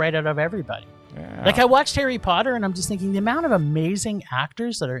the air right out of everybody. Yeah. Like I watched Harry Potter and I'm just thinking the amount of amazing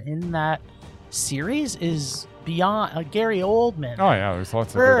actors that are in that series is beyond. Gary Oldman, Oh yeah, there's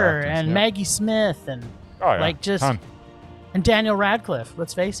lots of good her, actors. and yeah. Maggie Smith, and Oh yeah, like just ton. and Daniel Radcliffe.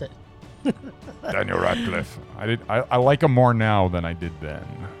 Let's face it. Daniel Radcliffe. I like him more now than I did then.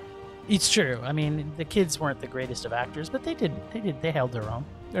 It's true. I mean, the kids weren't the greatest of actors, but they held their own.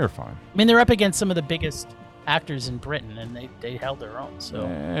 They're fine. I mean, they're up against some of the biggest actors in Britain, and they held their own. So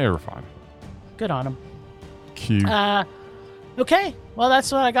They're fine. good on them. Cute. Okay, well,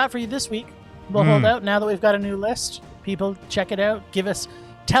 that's what I got for you this week. We'll hold out now that we've got a new list. People, check it out.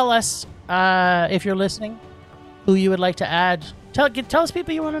 Tell us if you're listening, who you would like to add. Tell us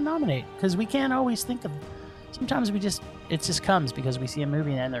people you want to nominate, because we can't always think of. Sometimes it just comes because we see a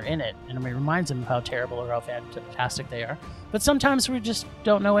movie and they're in it, and it reminds them of how terrible or how fantastic they are. But sometimes we just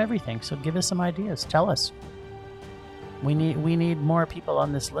don't know everything. So give us some ideas. Tell us. We need more people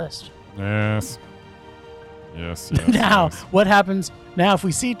on this list. Yes. Yes. Now, yes. what happens now if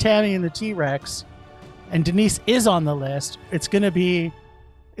we see Tammy and the T-Rex and Denise is on the list? It's gonna be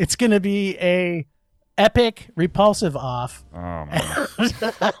a epic repulsive off. Oh man.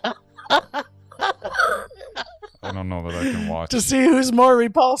 I don't know that I can watch. To see who's more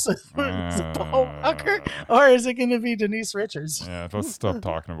repulsive. Is it Paul Walker or is it gonna be Denise Richards? Yeah, let's stop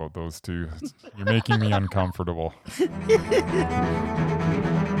talking about those two. You're making me uncomfortable.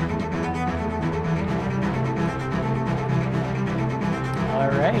 All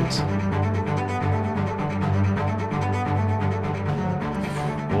right.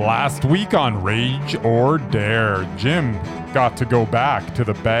 Last week on Rage or Dare, Jim got to go back to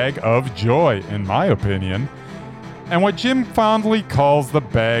the bag of joy, in my opinion, and what Jim fondly calls the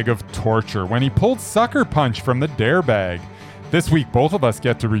bag of torture when he pulled Sucker Punch from the Dare bag. This week, both of us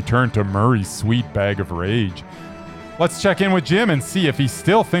get to return to Murray's sweet bag of rage. Let's check in with Jim and see if he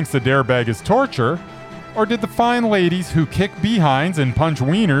still thinks the Dare bag is torture, or did the fine ladies who kick behinds and punch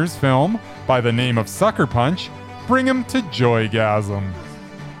wieners film by the name of Sucker Punch bring him to joygasm?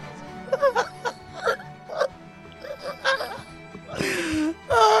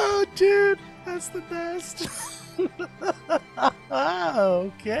 Oh, dude, that's the best.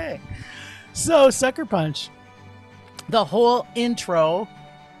 Okay. So, Sucker Punch. The whole intro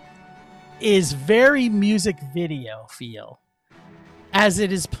is very music video feel, as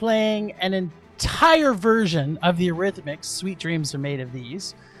it is playing an entire version of the Eurythmics' Sweet Dreams Are Made of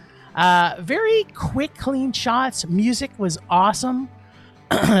These. Very quick, clean shots. Music was awesome.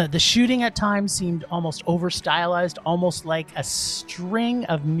 The shooting at times seemed almost over-stylized, almost like a string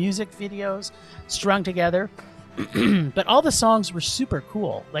of music videos strung together. But all the songs were super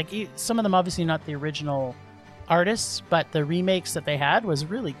cool. Like, some of them obviously not the original artists, but the remakes that they had was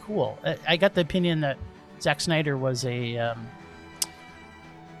really cool. I got the opinion that Zack Snyder was a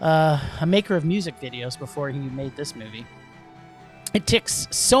maker of music videos before he made this movie. It ticks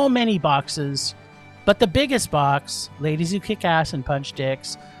so many boxes, but the biggest box, ladies who kick ass and punch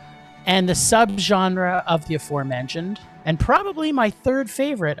dicks, and the subgenre of the aforementioned, and probably my third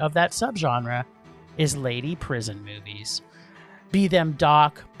favorite of that subgenre, is lady prison movies. Be them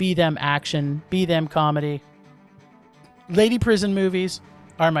doc, be them action, be them comedy. Lady prison movies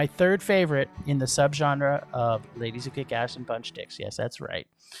are my third favorite in the subgenre of ladies who kick ass and punch dicks. Yes, that's right.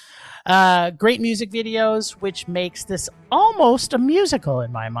 Great music videos, which makes this almost a musical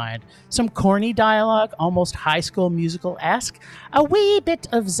in my mind. Some corny dialogue, almost High School Musical-esque. A wee bit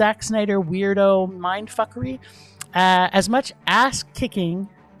of Zack Snyder weirdo mindfuckery. As much ass-kicking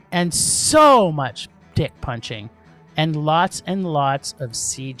and so much dick punching. And lots of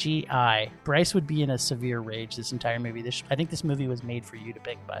CGI. Bryce would be in a severe rage this entire movie. I think this movie was made for you to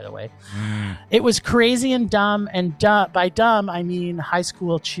pick, by the way. It was crazy and dumb, and by dumb, I mean high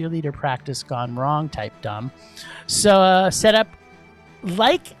school cheerleader practice gone wrong type dumb. So set up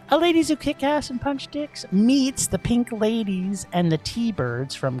like a Ladies Who Kick Ass and Punch Dicks meets the Pink Ladies and the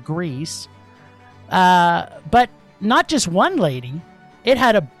T-Birds from Grease. But not just one lady. It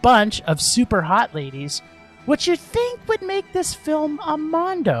had a bunch of super hot ladies which you'd think would make this film a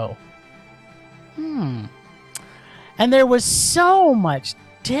Mondo. And there was so much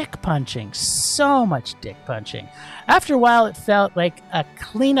dick punching. After a while, it felt like a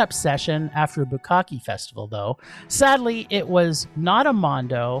cleanup session after a Bukkake festival, though. Sadly, it was not a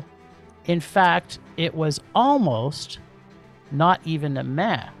Mondo. In fact, it was almost not even a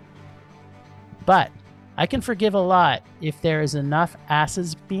meh. But I can forgive a lot if there is enough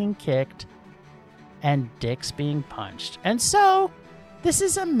asses being kicked and dicks being punched. And so, this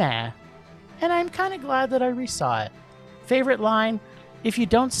is a meh. And I'm kind of glad that I resaw it. Favorite line, if you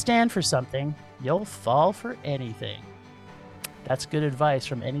don't stand for something, you'll fall for anything. That's good advice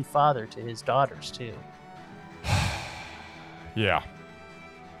from any father to his daughters, too. Yeah.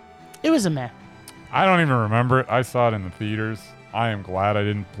 It was a meh. I don't even remember it. I saw it in the theaters. I am glad I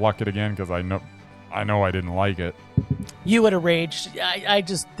didn't pluck it again because I know I didn't like it. You would have raged. I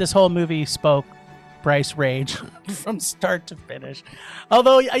just, this whole movie spoke Bryce rage from start to finish.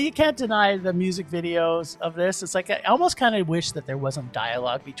 Although you can't deny the music videos of this. It's like I almost kind of wish that there wasn't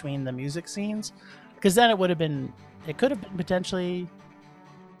dialogue between the music scenes, because then it could have been potentially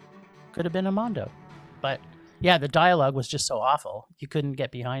a Mondo. But yeah, the dialogue was just so awful. You couldn't get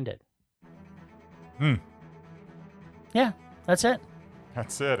behind it. Yeah, that's it.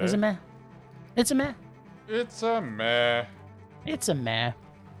 That's it. It's a meh. It's a meh. It's a meh. It's a meh.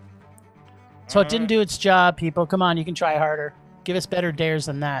 So it didn't do its job, people. Come on, you can try harder. Give us better dares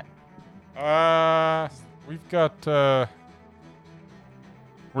than that. We've got, we're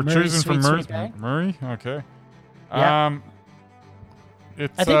Murray's choosing from Sweet Sweet Bag? Murray? Okay. Yeah.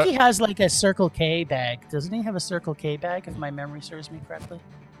 It's, I think he has like a Circle K bag. Doesn't he have a Circle K bag, if my memory serves me correctly?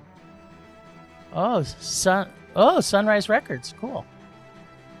 Oh, Sunrise Records. Cool.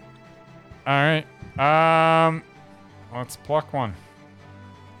 all right. Let's pluck one.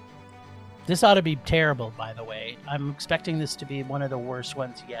 This ought to be terrible, by the way. I'm expecting this to be one of the worst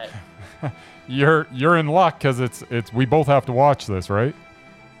ones yet. You're in luck because it's we both have to watch this, right?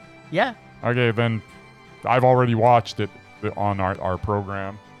 Yeah. Okay, then I've already watched it on our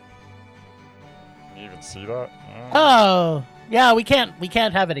program. Can you even see that? Oh, yeah. We can't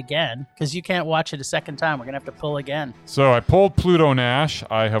have it again because you can't watch it a second time. We're gonna have to pull again. So I pulled Pluto Nash.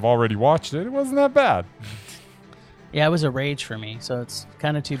 I have already watched it. It wasn't that bad. Yeah, it was a rage for me, so it's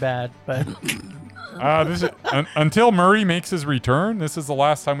kind of too bad. But This is, until Murray makes his return, this is the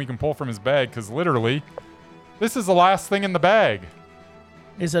last time we can pull from his bag because literally, this is the last thing in the bag.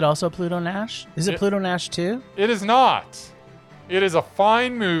 is it also Pluto Nash? Is it Pluto Nash 2? It is not. It is a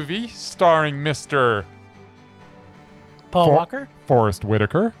fine movie starring Mr. Paul Walker? Forrest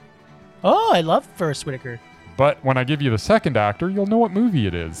Whitaker. Oh, I love Forrest Whitaker. But when I give you the second actor, you'll know what movie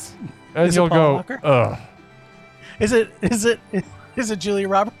it is. And Is it you'll Paul go, Walker? ugh. Is it Julia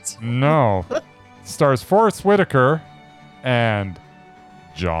Roberts? No. Stars Forrest Whitaker and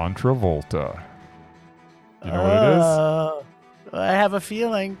John Travolta. You know what it is? I have a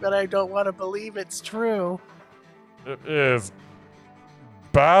feeling, but I don't want to believe it's true. It is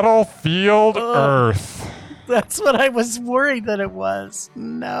Battlefield Earth. That's what I was worried that it was.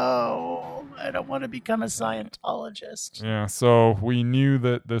 No, I don't want to become a Scientologist. Yeah, so we knew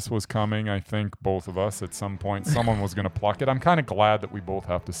that this was coming. I think both of us at some point, someone was going to pluck it. I'm kind of glad that we both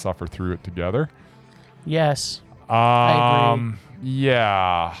have to suffer through it together. Yes. I agree.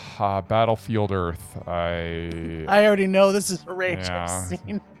 Yeah, Battlefield Earth. I already know this is a rage. Yeah. I've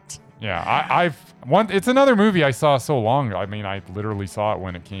seen it. Yeah, it's another movie I saw so long. I mean, I literally saw it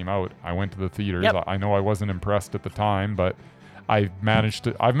when it came out. I went to the theaters. Yep. I know I wasn't impressed at the time, but I've managed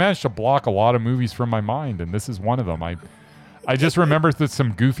to block a lot of movies from my mind, and this is one of them. I just remember that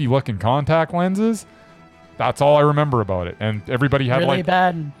some goofy looking contact lenses. That's all I remember about it. And everybody had Really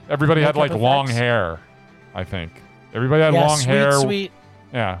bad. makeup long effects. hair, I think. Everybody had Yeah, long hair. Sweet.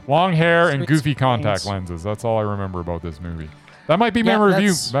 Yeah, long hair and Sweet, goofy sweet contact things. lenses. That's all I remember about this movie. That might be my Yeah,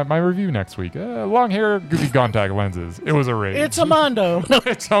 review. that's- My review next week. Long hair, goofy contact lenses. It was a rage. It's a Mondo.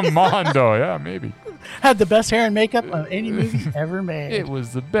 It's a Mondo. Yeah, maybe. Had the best hair and makeup of any movie ever made. It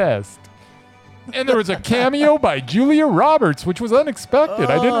was the best. And there was a cameo by Julia Roberts, which was unexpected.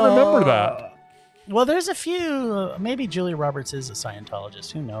 I didn't remember that. Well, there's a few. Maybe Julia Roberts is a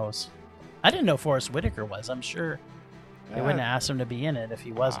Scientologist. Who knows? I didn't know Forrest Whitaker was. I'm sure they wouldn't have asked him to be in it if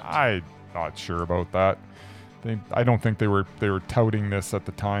he wasn't. I'm not sure about that. I don't think they were touting this at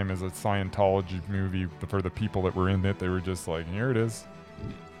the time as a Scientology movie for the people that were in it. They were just like, here it is.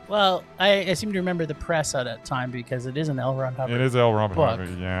 Well, I seem to remember the press at that time because it is an L. Ron Hubbard. It is L. Ron book.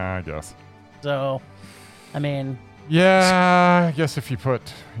 Hubbard. Yeah, I guess. So, I mean, Yeah, I guess if you put,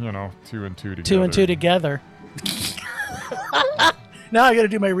 2 and 2 together. 2 and 2 together. Now I got to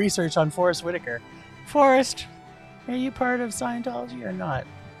do my research on Forrest Whitaker Forrest, are you part of Scientology or not?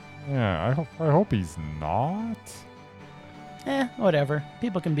 Yeah, I hope he's not. Whatever.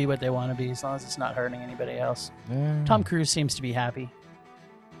 People can be what they want to be as long as it's not hurting anybody else. Yeah. Tom Cruise seems to be happy.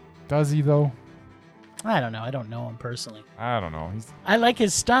 Does he though? I don't know. I don't know him personally. I don't know. I like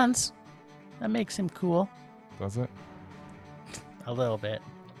his stunts. That makes him cool. Does it? A little bit.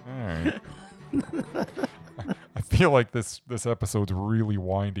 All right. I feel like this episode's really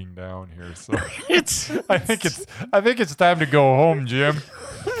winding down here, so I think it's time to go home, Jim.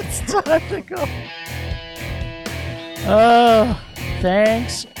 It's time to go. Oh,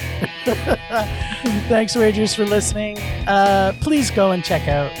 thanks. Thanks, Ragers, for listening. Please go and check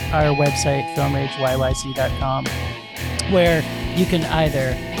out our website, filmrageyyc.com, where you can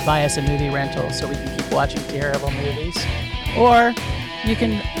either buy us a movie rental so we can keep watching terrible movies, or you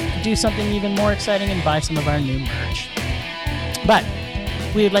can do something even more exciting and buy some of our new merch. But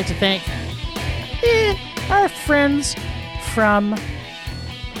we would like to thank our friends from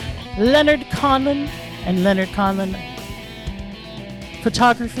Leonard Conlon and Leonard Conlon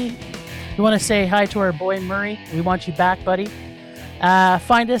Photography. We want to say hi to our boy Murray. We want you back, buddy.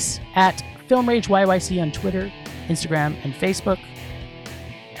 Find us at Film Rage YYC on Twitter, Instagram, and Facebook.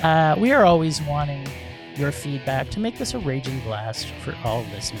 We are always wanting your feedback to make this a raging blast for all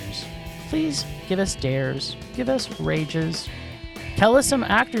listeners. Please give us dares, give us rages, tell us some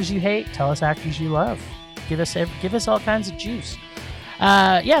actors you hate, tell us actors you love. Give us all kinds of juice.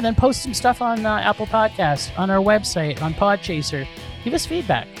 Then post some stuff on Apple Podcasts, on our website, on Podchaser. Give us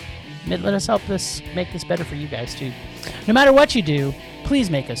feedback. Let us help make this better for you guys too. No matter what you do,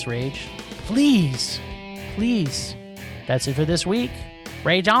 please make us rage. Please. Please. That's it for this week.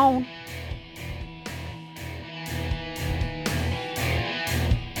 Rage on.